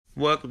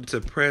Welcome to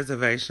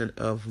Preservation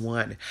of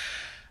One.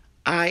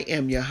 I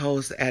am your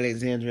host,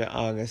 Alexandria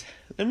August.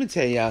 Let me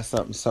tell y'all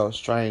something so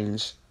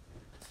strange.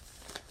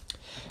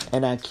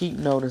 And I keep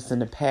noticing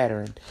the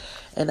pattern.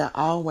 And I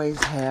always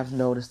have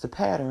noticed the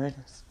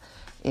patterns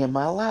in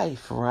my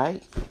life,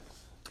 right?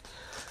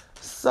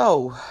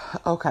 So,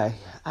 okay,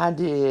 I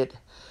did,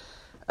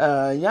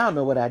 y'all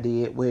know what I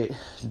did with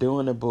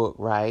doing the book,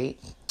 right?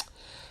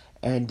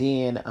 And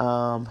then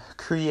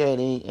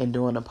creating and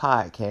doing a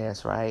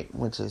podcast, right?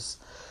 Which is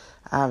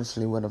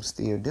obviously what I'm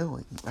still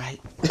doing,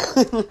 right?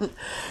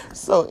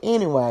 So,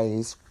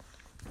 anyways,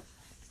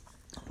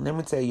 let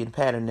me tell you the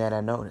pattern that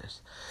I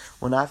noticed.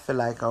 When I feel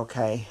like,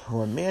 okay,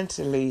 well,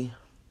 mentally,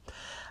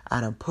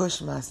 I done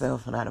pushed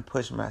myself and I done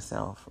pushed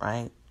myself,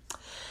 right?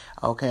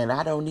 Okay, and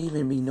I don't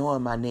even be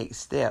knowing my next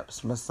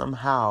steps, but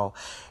somehow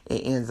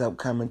it ends up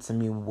coming to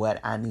me what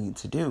I need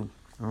to do,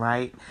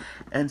 right?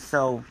 And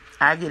so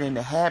I get in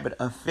the habit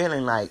of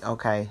feeling like,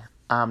 okay,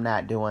 I'm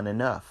not doing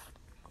enough.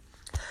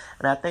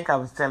 And I think I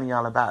was telling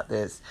y'all about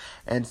this,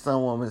 and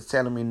someone was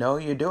telling me, no,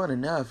 you're doing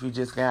enough. You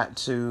just got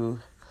to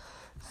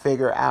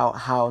figure out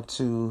how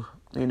to,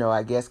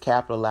 I guess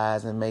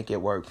capitalize and make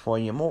it work for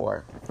you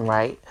more,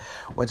 right?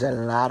 Which a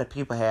lot of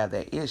people have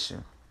that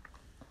issue.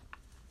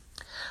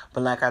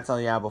 But like I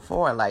told y'all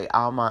before,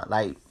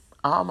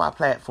 all my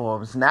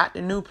platforms, not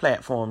the new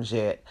platforms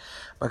yet,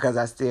 because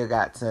I still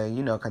got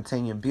to,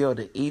 continue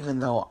building, even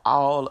though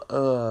all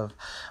of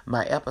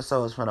my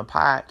episodes from the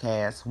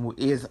podcast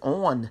is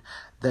on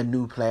the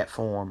new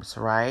platforms,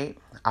 right?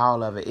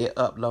 All of it. It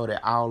uploaded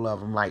all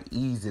of them like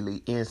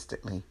easily,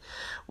 instantly,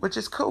 which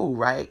is cool,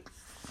 right?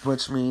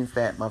 Which means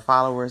that my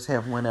followers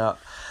have went up.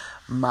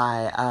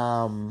 My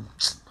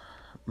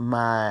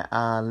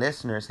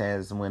listeners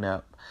has went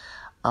up.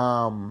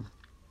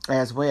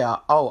 As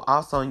well. Oh,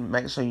 also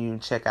make sure you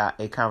check out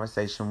a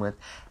conversation with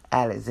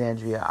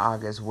Alexandria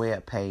August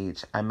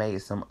webpage. I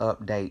made some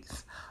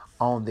updates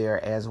on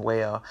there as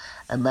well.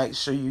 And make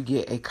sure you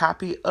get a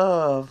copy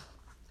of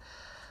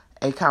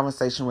A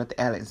Conversation with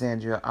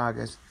Alexandria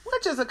August,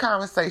 which is a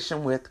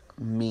conversation with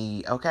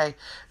me, okay?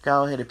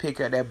 Go ahead and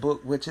pick up that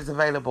book, which is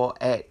available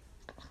at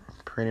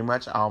pretty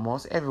much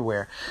almost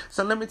everywhere.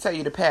 So let me tell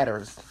you the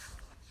patterns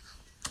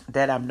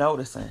that I'm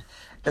noticing.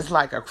 It's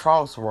like a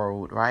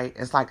crossroad, right?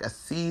 It's like a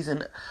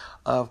season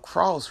of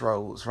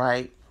crossroads,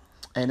 right?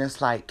 And it's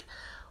like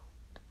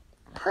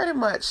pretty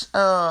much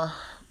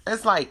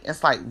it's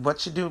like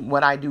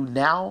what I do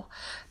now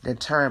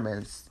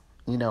determines,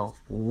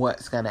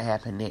 what's gonna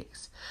happen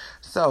next.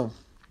 So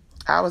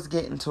I was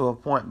getting to a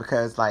point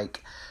because,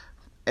 like,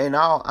 in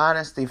all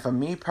honesty, for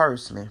me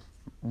personally,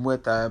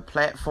 with the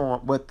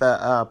platform, with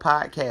the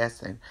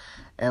podcasting,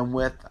 and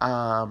with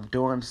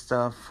doing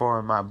stuff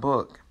for my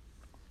book,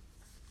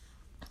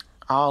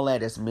 all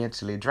that is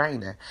mentally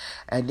draining.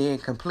 And then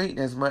completing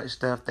as much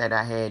stuff that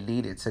I had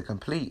needed to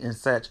complete in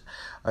such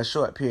a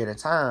short period of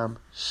time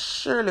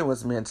surely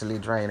was mentally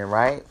draining,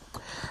 right?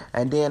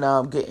 And then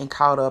getting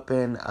caught up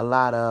in a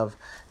lot of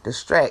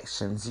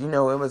distractions. It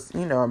was,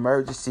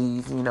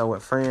 emergencies,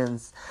 with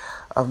friends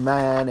of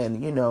mine,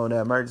 and, the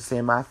emergency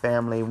in my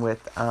family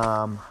with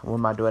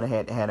when my daughter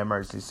had to have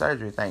emergency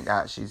surgery. Thank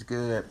God she's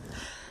good.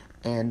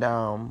 And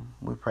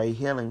we pray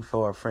healing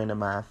for a friend of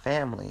my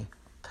family.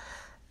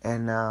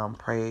 And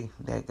pray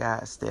that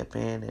God step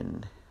in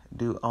and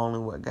do only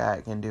what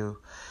God can do,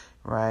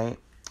 right?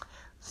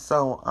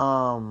 So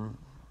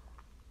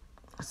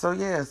it's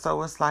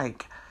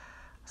like,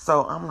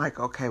 so I'm like,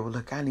 okay, well,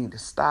 look, I need to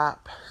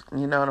stop.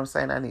 You know what I'm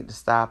saying? I need to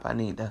stop. I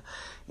need to,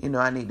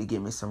 I need to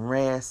give me some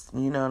rest.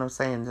 You know what I'm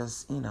saying?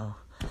 Just,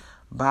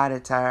 body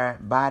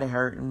tired, body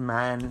hurting,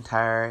 mind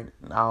tired,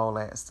 and all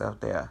that stuff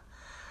there.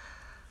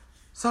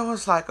 So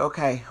it's like,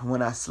 okay,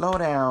 when I slow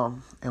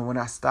down and when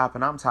I stop,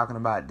 and I'm talking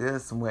about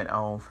this went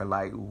on for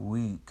like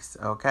weeks,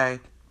 okay?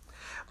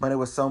 But it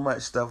was so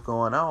much stuff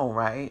going on,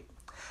 right?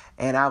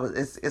 And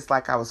it's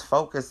like I was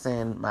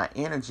focusing my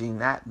energy,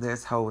 not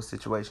this whole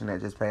situation that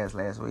just passed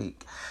last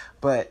week,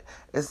 but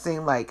it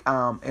seemed like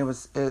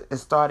it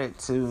started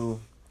to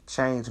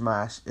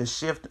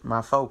shift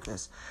my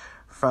focus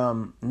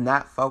from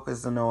not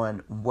focusing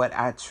on what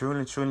I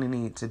truly, truly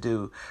need to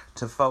do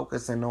to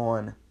focusing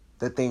on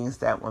the things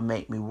that will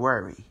make me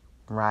worry,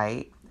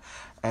 right?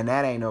 And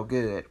that ain't no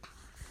good.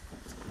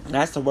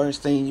 That's the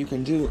worst thing you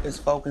can do is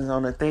focus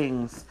on the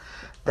things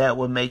that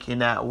will make you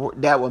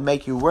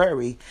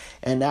worry,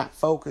 and not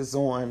focus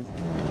on,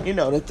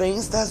 the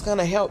things that's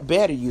gonna help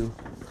better you,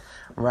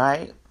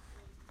 right?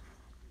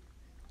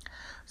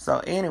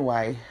 So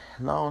anyway,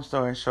 long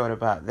story short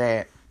about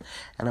that,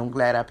 and I'm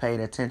glad I paid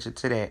attention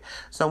to that.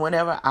 So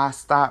whenever I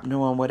stopped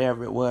doing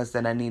whatever it was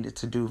that I needed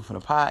to do for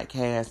the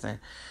podcast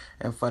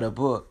and for the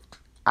book,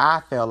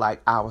 I felt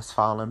like I was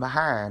falling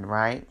behind,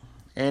 right?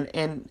 And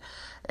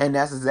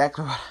that's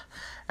exactly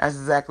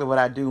what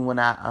I do when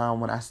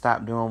I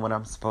stop doing what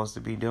I'm supposed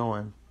to be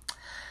doing.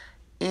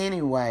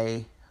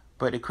 Anyway,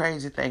 but the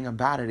crazy thing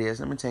about it is,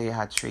 let me tell you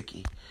how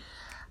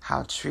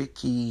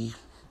tricky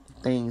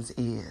things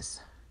is.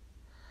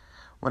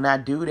 when I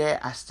do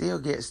that, I still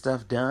get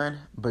stuff done,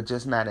 but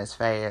just not as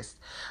fast.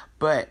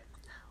 But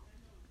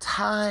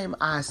time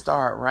I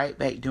start right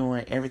back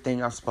doing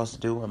everything I'm supposed to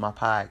do with my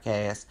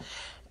podcast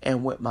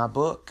and with my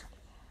book,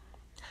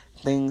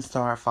 things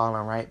start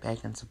falling right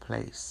back into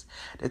place.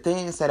 The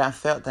things that I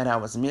felt that I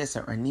was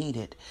missing or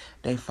needed,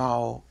 they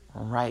fall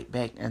right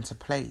back into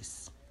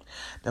place.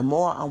 The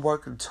more I'm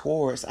working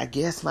towards, I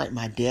guess, like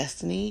my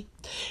destiny,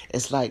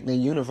 it's like the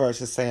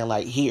universe is saying,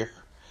 like, here,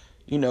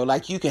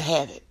 like you can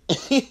have it.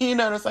 You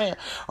know what I'm saying?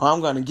 Or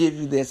I'm going to give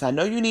you this. I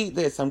know you need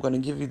this. I'm going to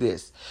give you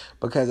this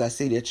because I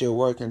see that you're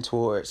working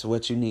towards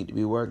what you need to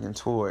be working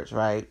towards,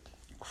 right?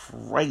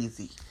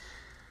 Crazy.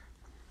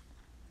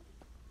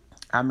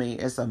 I mean,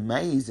 it's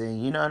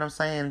amazing. You know what I'm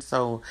saying?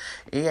 So,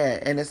 yeah.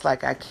 And it's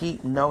like I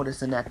keep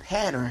noticing that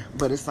pattern.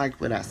 But it's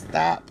like when I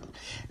stop,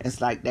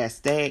 it's like that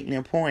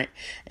stagnant point.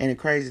 And the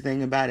crazy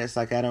thing about it, it's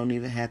like I don't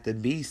even have to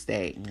be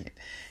stagnant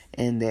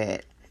in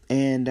that.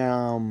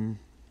 And,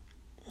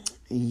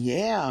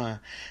 yeah.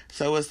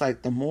 So it's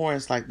like the more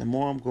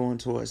I'm going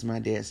towards my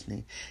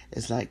destiny,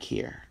 it's like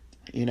here.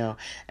 And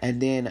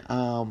then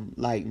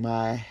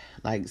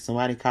like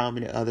somebody called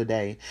me the other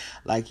day,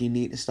 like, you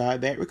need to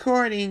start back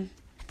recording.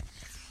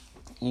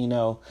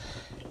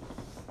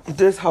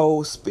 This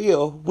whole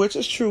spiel, which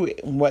is true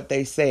what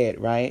they said,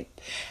 right?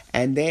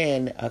 And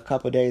then a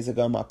couple days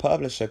ago, my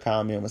publisher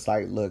called me and was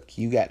like, look,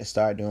 you got to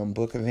start doing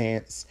book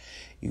events.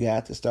 You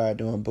got to start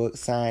doing book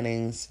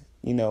signings,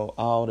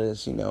 all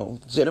this,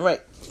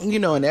 generate,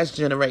 and that's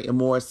generating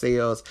more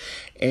sales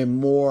and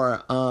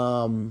more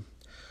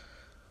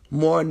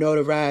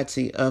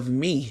notoriety of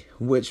me,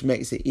 which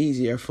makes it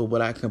easier for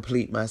when I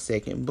complete my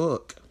second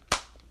book.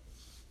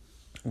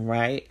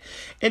 Right?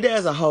 It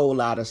does a whole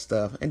lot of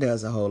stuff.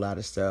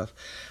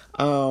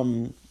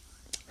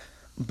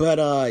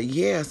 But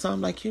yeah, so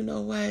I'm like, you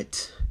know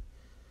what?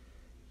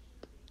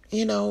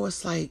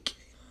 It's like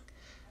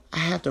I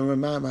have to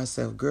remind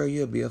myself, girl,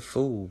 you'll be a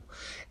fool.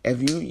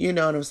 If you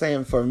know what I'm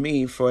saying, for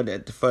me, for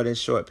this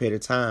short period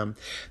of time,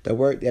 the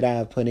work that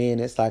I've put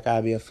in, it's like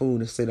I'll be a fool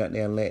to sit up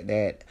there and let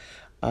that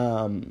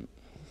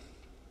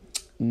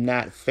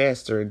not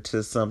fester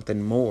into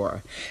something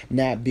more,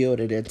 not build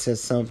it into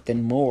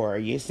something more.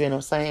 You see what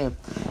I'm saying?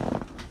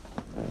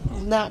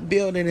 Not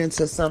build it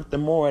into something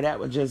more. That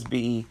would just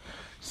be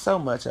so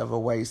much of a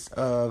waste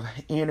of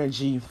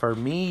energy for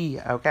me,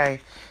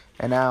 okay?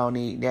 And I don't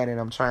need that, and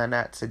I'm trying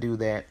not to do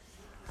that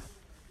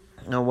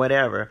or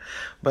whatever.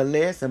 But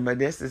listen,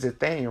 this is the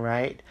thing,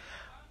 right?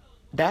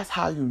 That's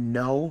how you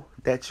know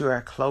that you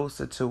are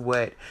closer to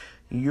what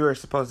you're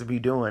supposed to be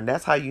doing.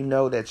 That's how you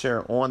know that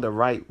you're on the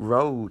right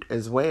road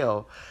as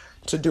well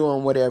to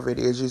doing whatever it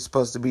is you're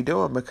supposed to be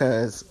doing.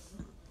 Because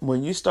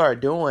when you start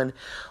doing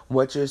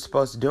what you're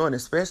supposed to do, and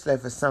especially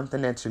if it's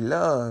something that you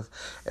love,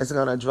 it's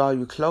going to draw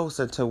you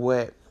closer to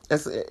what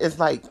it's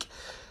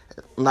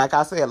like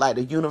I said, like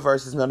the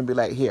universe is going to be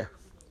like, here,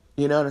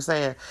 you know what I'm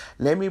saying?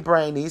 Let me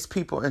bring these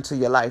people into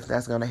your life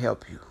that's going to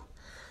help you.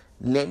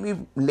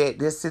 Let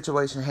this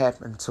situation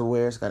happen to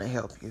where it's going to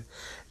help you.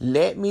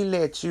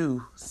 Let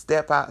you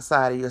step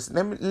outside of your...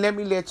 Let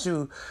me let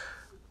you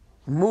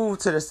move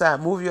to the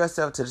side. Move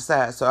yourself to the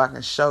side so I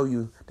can show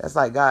you. That's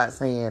like God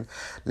saying,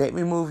 let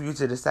me move you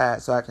to the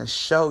side so I can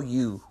show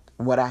you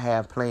what I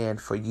have planned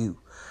for you.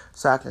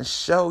 So I can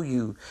show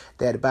you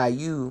that by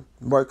you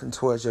working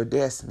towards your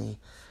destiny,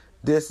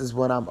 this is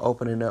what I'm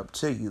opening up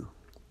to you.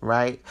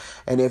 Right?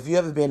 And if you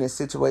ever been in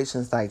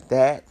situations like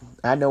that,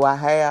 I know I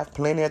have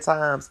plenty of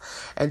times.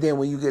 And then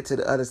when you get to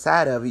the other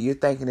side of it, you're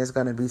thinking it's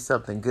going to be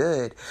something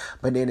good.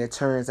 But then it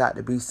turns out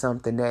to be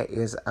something that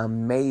is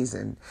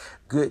amazing.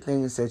 Good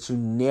things that you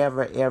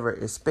never, ever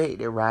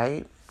expected,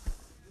 right?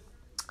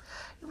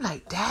 You're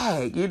like,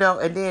 dang,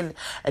 and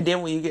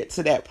then when you get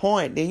to that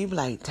point, then you be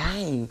like,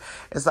 dang,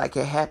 it's like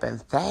it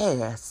happened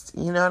fast.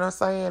 You know what I'm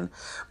saying?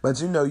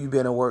 But you've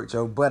been to work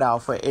your butt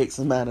out for X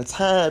amount of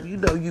time.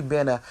 You've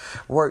been to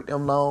work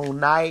them long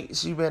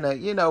nights. You've been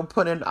to,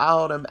 put in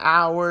all them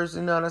hours,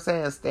 you know what I'm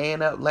saying?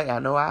 Staying up late. I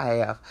know I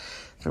have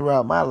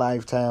throughout my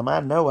lifetime.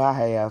 I know I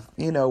have,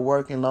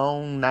 working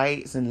long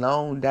nights and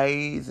long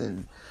days.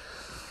 And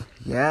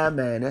yeah,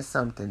 man, that's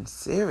something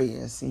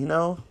serious,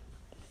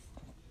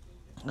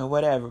 or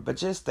whatever. But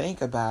just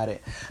think about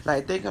it.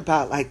 Like, think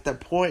about like the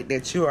point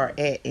that you are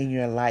at in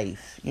your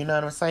life. You know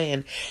what I'm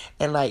saying?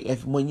 And like,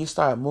 when you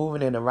start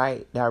moving in the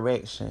right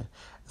direction,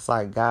 it's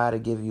like God will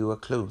give you a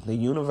clue. The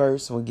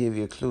universe will give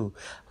you a clue.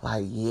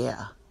 Like,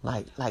 yeah,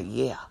 like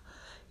yeah.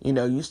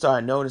 You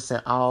start noticing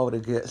all the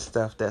good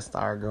stuff that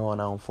started going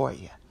on for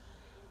you.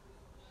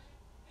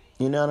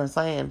 You know what I'm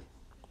saying?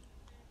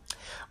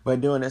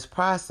 But during this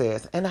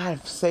process, and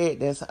I've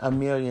said this a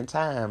million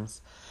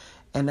times,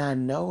 and I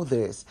know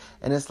this.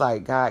 And it's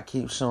like God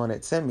keeps showing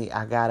it to me.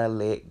 I got to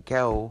let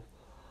go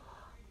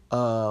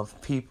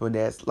of people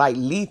that's like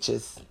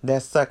leeches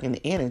that's sucking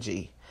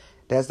energy.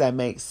 Does that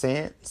make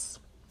sense?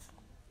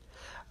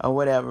 Or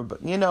whatever.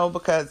 But,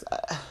 because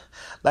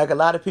like a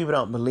lot of people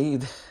don't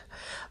believe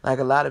that.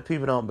 A lot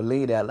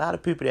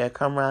of people that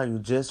come around you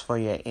just for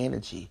your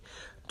energy.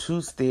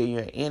 to steal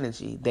your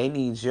energy. They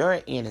need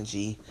your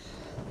energy.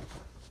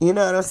 You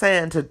know what I'm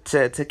saying?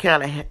 To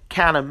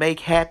kind of make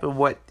happen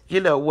what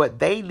what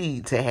they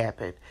need to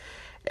happen.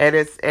 And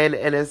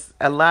it's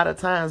a lot of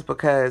times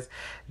because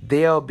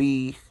they'll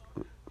be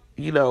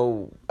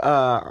on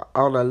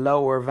a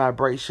lower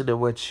vibration than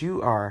what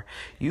you are.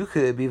 You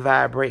could be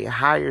vibrating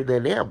higher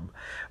than them.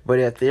 But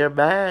if their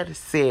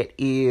mindset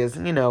is,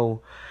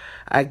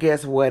 I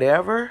guess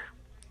whatever,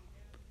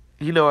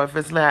 if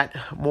it's not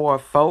more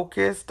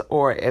focused,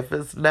 or if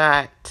it's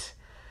not,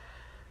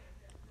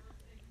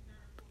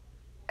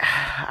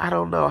 I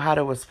don't know how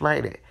to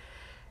explain it.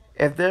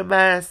 If their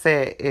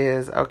mindset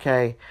is,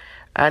 okay,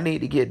 I need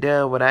to get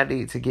done what I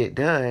need to get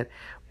done,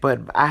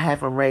 but I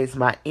haven't raised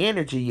my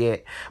energy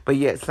yet, but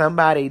yet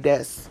somebody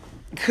that's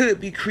could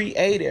be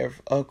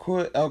creative or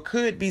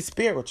could be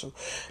spiritual.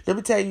 Let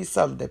me tell you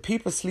something, that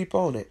people sleep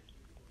on it.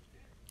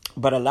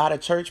 But a lot of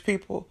church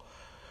people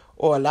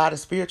or a lot of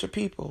spiritual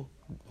people,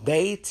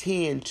 they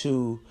tend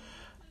to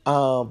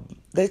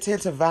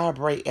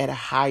vibrate at a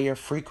higher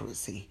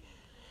frequency.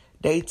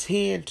 They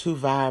tend to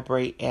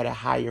vibrate at a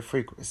higher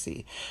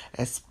frequency,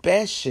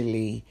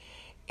 especially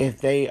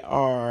if they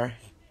are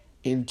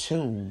in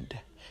tuned,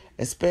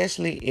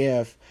 especially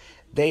if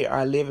they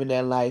are living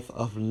that life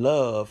of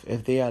love,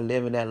 if they are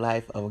living that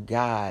life of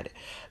God.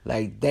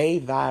 Like, they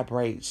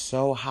vibrate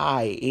so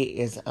high, it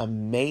is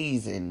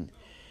amazing.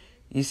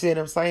 You see what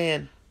I'm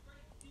saying?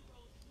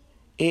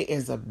 It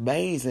is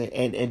amazing.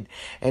 And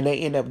they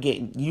end up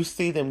you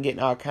see them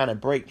getting all kind of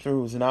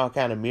breakthroughs and all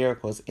kind of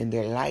miracles in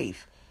their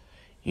life.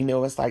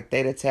 It's like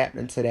they tapped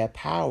into that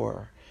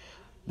power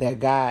that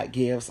God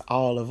gives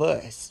all of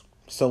us.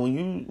 So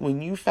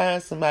when you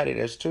find somebody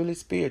that's truly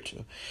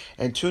spiritual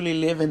and truly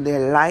living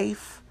their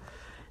life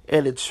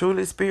in a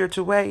truly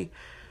spiritual way,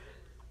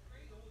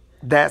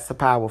 that's a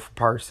powerful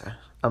person.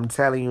 I'm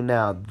telling you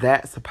now,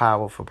 that's a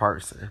powerful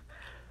person.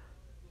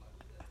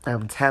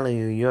 I'm telling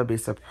you, you'll be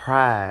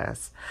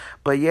surprised.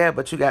 But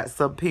you got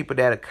some people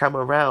that come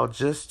around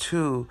just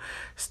to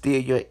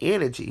steal your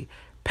energy.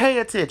 Pay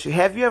attention.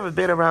 Have you ever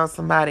been around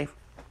somebody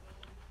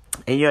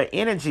and your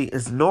energy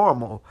is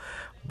normal,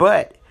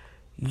 but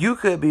you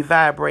could be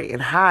vibrating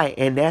high,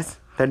 and that's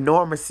the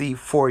normalcy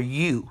for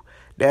you.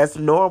 That's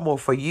normal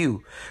for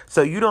you.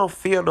 So you don't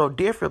feel no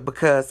different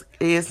because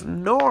it's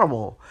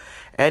normal.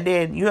 And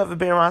then you ever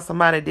been around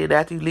somebody, then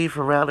after you leave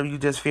around them, you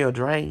just feel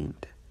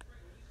drained.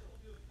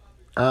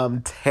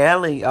 I'm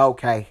telling you,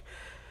 okay,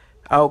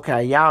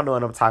 y'all know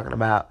what I'm talking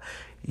about.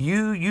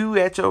 You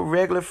at your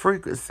regular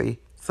frequency,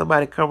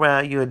 somebody come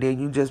around you and then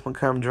you just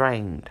become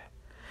drained.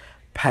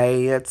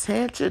 Pay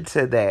attention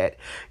to that.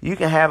 You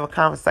can have a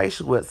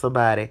conversation with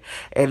somebody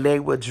and they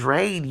will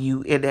drain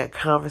you in that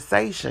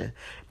conversation.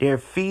 They're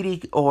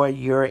feeding on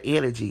your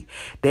energy.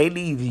 They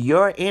need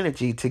your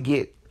energy to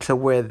get to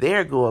where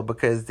they're going,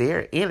 because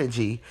their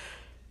energy,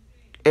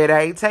 it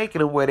ain't taking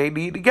them where they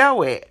need to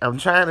go at. I'm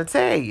trying to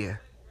tell you.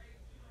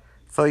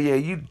 So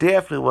you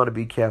definitely want to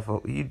be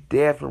careful. You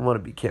definitely want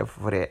to be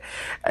careful for that.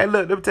 And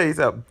look, let me tell you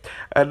something.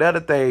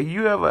 Another thing,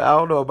 I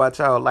don't know about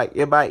y'all, like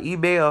in my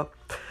email,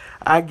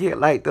 I get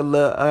like the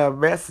little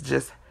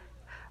messages.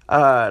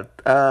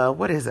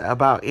 What is it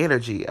about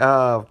energy?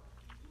 What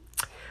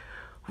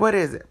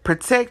is it?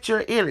 Protect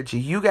your energy.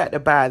 You got to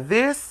buy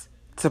this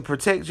to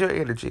protect your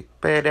energy.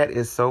 Man, that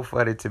is so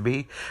funny to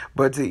me.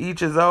 But to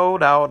each his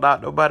own. I don't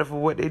knock nobody for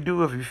what they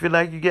do. If you feel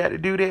like you got to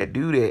do that,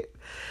 do that.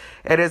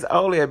 And it's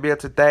only a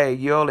mental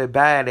thing. You're only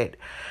buying it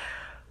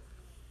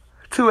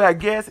to, I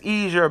guess,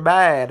 ease your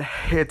mind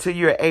until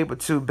you're able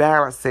to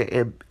balance it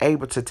and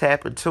able to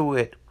tap into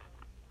it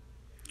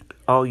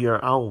on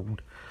your own.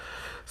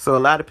 So a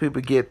lot of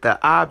people get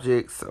the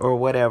objects or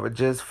whatever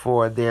just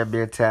for their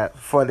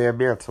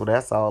mental.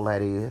 That's all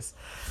that is.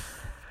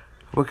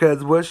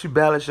 Because once you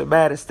balance your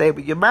mind and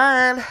stable your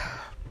mind,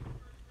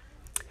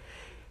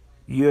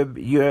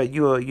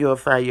 you'll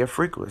find your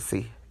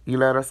frequency. You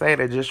know what I'm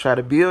saying? And just try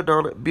to build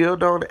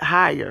on it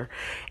higher.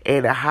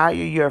 And the higher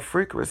your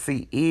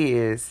frequency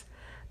is,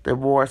 the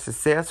more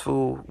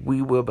successful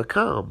we will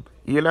become.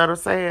 You know what I'm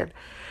saying?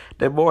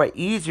 The more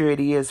easier it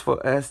is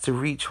for us to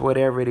reach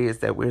whatever it is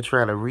that we're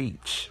trying to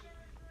reach.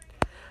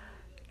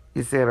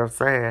 You see what I'm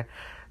saying?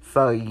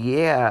 So,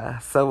 yeah.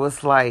 So,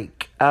 it's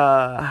like,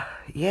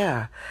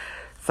 yeah.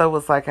 So,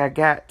 it's like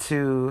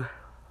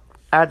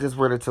I just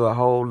went into a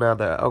whole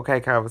nother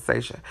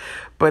conversation.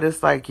 But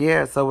it's like,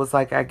 yeah, so it's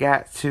like I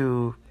got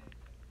to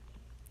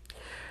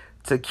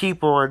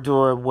keep on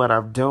doing what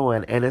I'm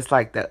doing. And it's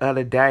like the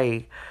other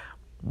day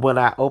when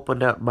I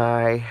opened up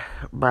my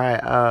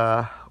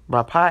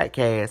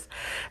podcast,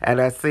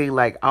 and I seen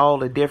like all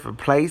the different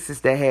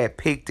places that had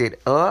picked it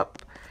up,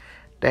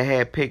 that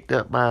had picked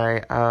up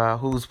my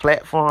whose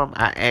platform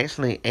I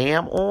actually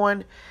am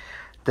on.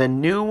 The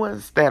new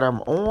ones that I'm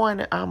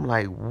on, I'm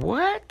like,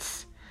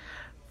 what?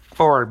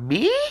 For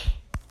me?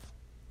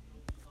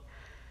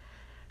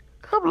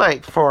 I'm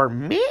like, for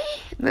me?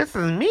 This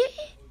is me?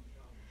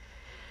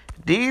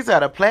 These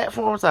are the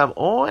platforms I'm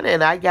on,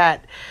 and I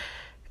got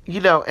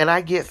and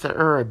I get to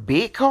earn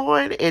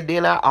Bitcoin, and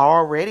then I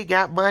already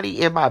got money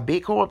in my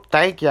Bitcoin.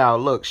 Thank y'all.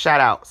 Look, shout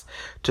outs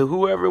to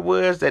whoever it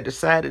was that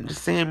decided to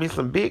send me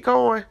some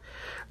Bitcoin.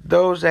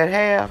 Those that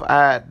have,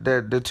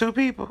 the two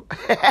people,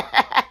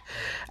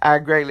 I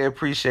greatly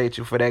appreciate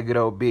you for that good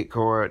old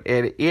Bitcoin.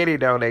 And any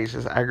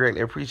donations, I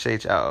greatly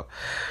appreciate y'all.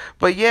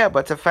 But yeah,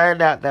 but to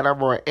find out that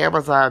I'm on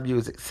Amazon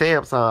Music,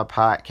 Samsung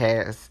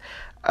Podcasts,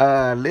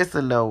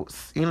 Listen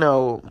Notes,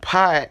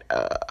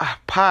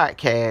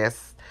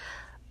 podcasts,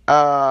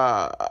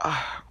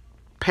 uh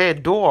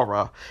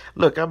Pandora.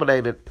 Look, I'm gonna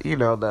name it,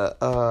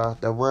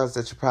 the ones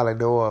that you probably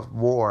know of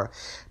more.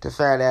 To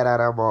find that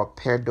out, I'm on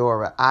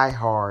Pandora,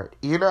 iHeart.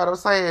 You know what I'm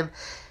saying?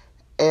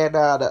 And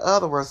the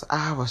other ones,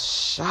 I was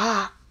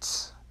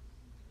shocked.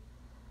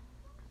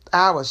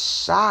 I was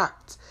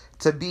shocked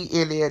to be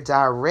in their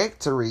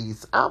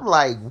directories. I'm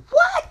like,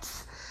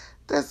 what?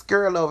 This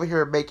girl over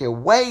here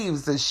making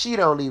waves and she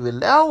don't even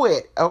know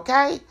it,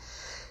 okay?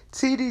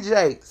 TD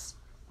Jakes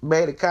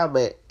made a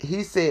comment.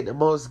 He said the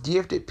most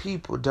gifted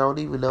people don't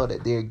even know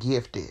that they're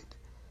gifted.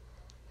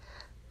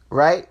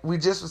 Right? We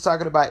just was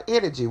talking about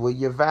energy. When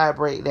you're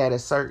vibrating at a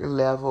certain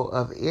level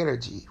of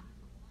energy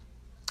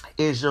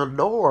is your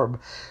norm.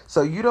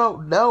 So you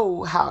don't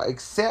know how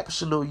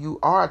exceptional you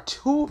are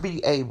to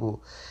be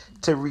able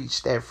to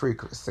reach that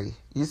frequency.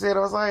 You see what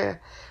I'm saying?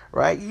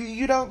 Right?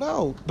 You don't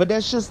know. But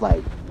that's just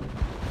like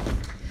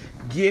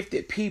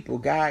gifted people.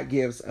 God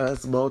gives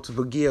us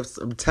multiple gifts.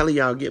 I'm telling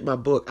y'all, get my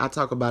book. I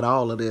talk about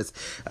all of this.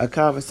 A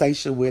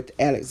Conversation with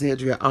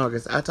Alexandria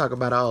August. I talk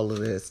about all of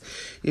this.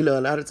 A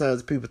lot of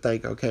times people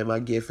think, okay, my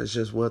gift is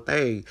just one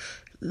thing.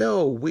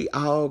 No, we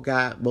all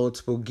got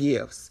multiple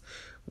gifts.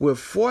 We're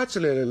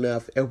fortunate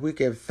enough if we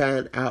can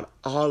find out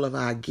all of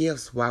our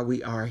gifts while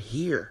we are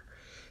here.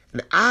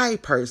 And I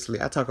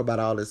talk about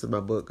all this in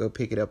my book. Go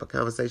pick it up. A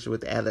Conversation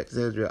with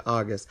Alexandria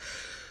August.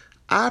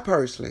 I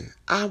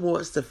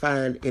want to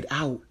find it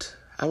out.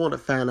 I want to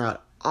find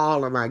out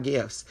all of my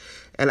gifts.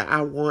 And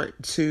I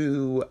want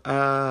to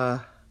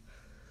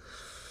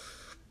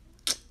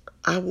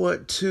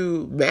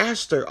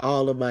master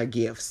all of my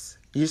gifts.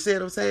 You see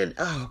what I'm saying?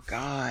 Oh,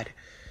 God.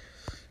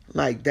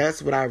 Like,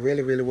 that's what I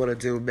really, really want to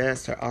do.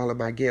 Master all of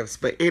my gifts.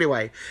 But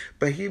anyway,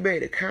 he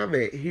made a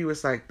comment. He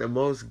was like, the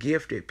most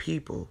gifted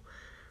people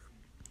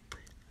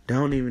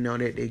don't even know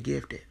that they're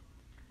gifted.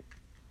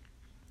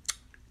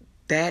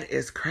 That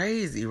is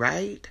crazy,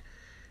 right?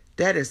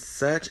 That is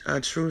such a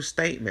true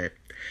statement.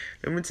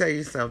 Let me tell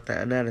you something.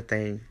 Another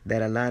thing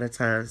that a lot of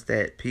times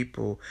that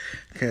people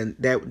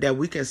that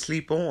we can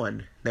sleep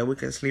on.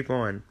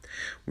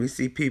 We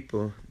see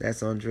people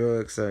that's on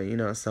drugs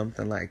or,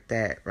 something like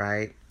that,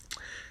 right?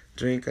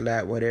 Drink a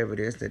lot, whatever it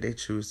is that they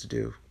choose to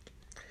do.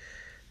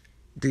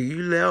 Do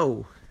you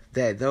know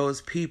that those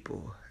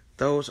people,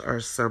 those are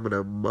some of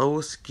the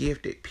most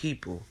gifted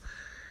people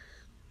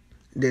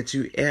that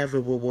you ever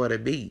will want to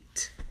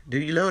meet? Do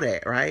you know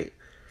that, right?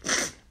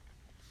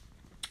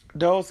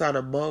 Those are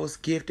the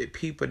most gifted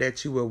people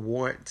that you will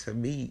want to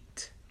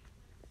meet.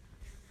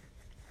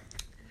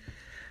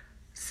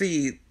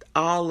 See,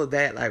 all of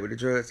that, like with the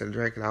drugs and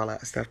drinking, all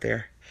that stuff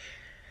there,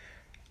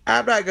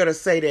 I'm not going to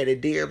say that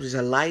it dims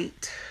your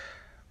light,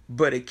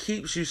 but it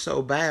keeps you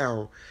so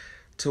bound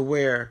to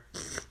where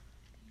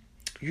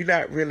you're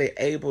not really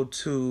able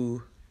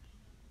to,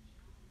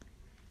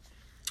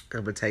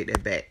 I'm going to take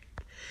that back.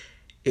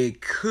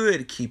 It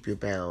could keep you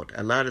bound.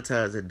 A lot of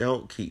times it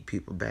don't keep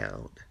people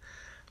bound.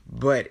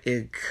 But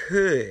it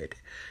could.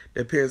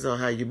 Depends on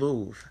how you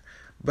move.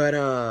 But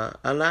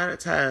a lot of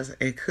times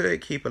it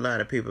could keep a lot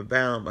of people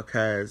bound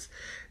because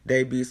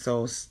they be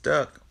so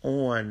stuck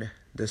on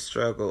the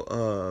struggle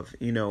of,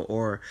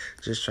 or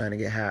just trying to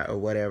get high or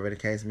whatever the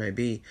case may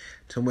be,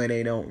 to where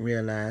they don't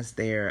realize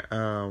their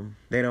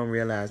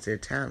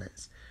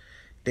talents.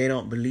 They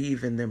don't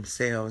believe in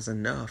themselves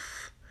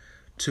enough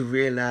to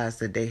realize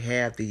that they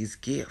have these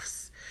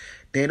gifts.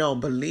 They don't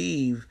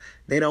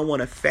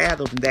want to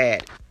fathom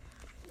that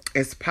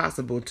it's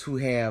possible to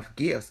have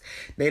gifts.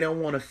 They don't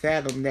want to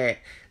fathom that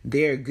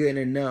they're good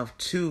enough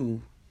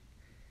to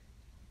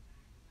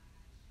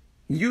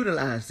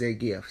utilize their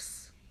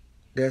gifts.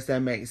 Does that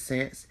make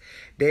sense?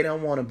 They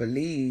don't want to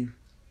believe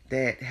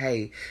that,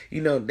 hey,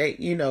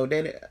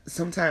 they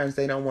sometimes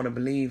they don't want to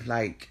believe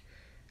like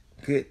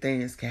good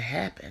things can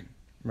happen,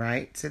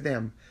 right, to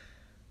them.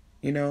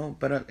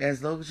 But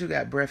as long as you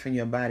got breath in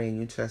your body and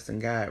you trust in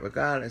God,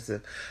 regardless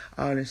of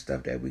all this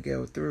stuff that we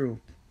go through,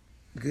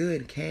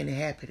 good can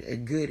happen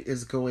and good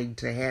is going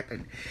to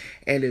happen.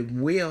 And it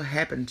will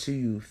happen to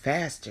you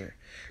faster.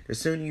 The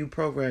sooner you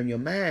program your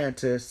mind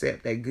to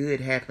accept that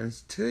good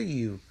happens to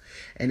you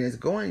and it's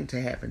going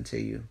to happen to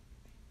you,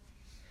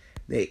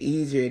 the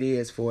easier it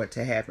is for it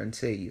to happen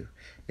to you.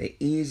 The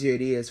easier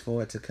it is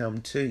for it to come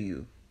to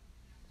you.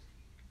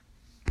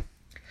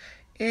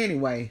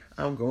 Anyway,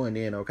 I'm going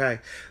in, okay?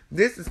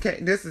 This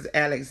is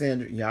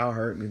Alexandria. Y'all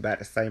heard me about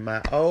to say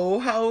my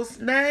old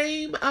host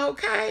name,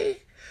 okay?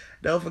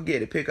 Don't forget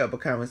to pick up A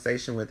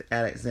Conversation with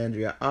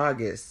Alexandria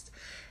August.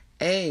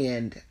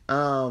 And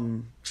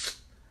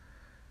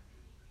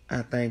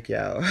I thank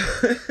y'all.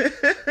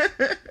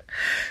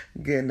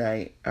 Good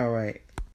night. All right.